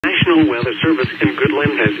National Weather Service in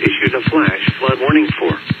Goodland has issued a flash flood warning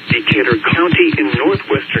for Decatur County in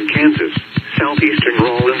northwestern Kansas, southeastern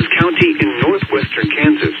Rawlins County in northwestern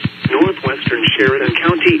Kansas, northwestern Sheridan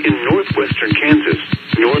County in northwestern Kansas,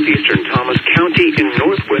 northeastern Thomas County in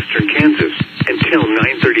northwestern Kansas, until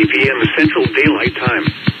 9:30 p.m. Central Daylight Time.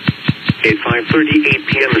 At 5:38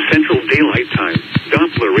 p.m. Central Daylight Time,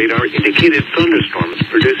 Doppler radar indicated thunderstorms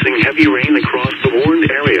producing heavy rain across the warned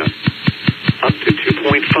area. Up to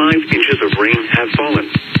 2.5 inches of rain have fallen.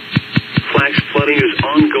 Flash flooding is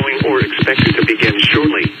ongoing or expected to begin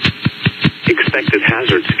shortly. Expected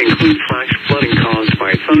hazards include flash flooding caused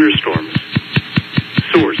by thunderstorms.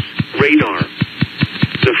 Source: radar.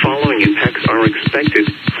 The following impacts are expected: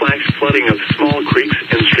 flash flooding of small creeks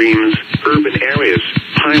and streams, urban areas,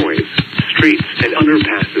 highways, streets, and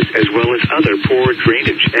underpasses, as well as other poor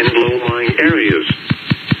drainage and low-lying areas.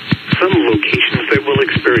 Some locations that will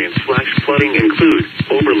experience flash flooding include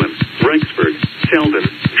Oberlin, Rexford, Selden,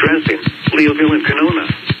 Dresden, Leoville, and Canona.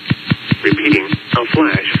 Repeating, a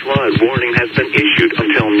flash flood warning has been issued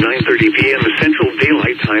until 9:30 p.m.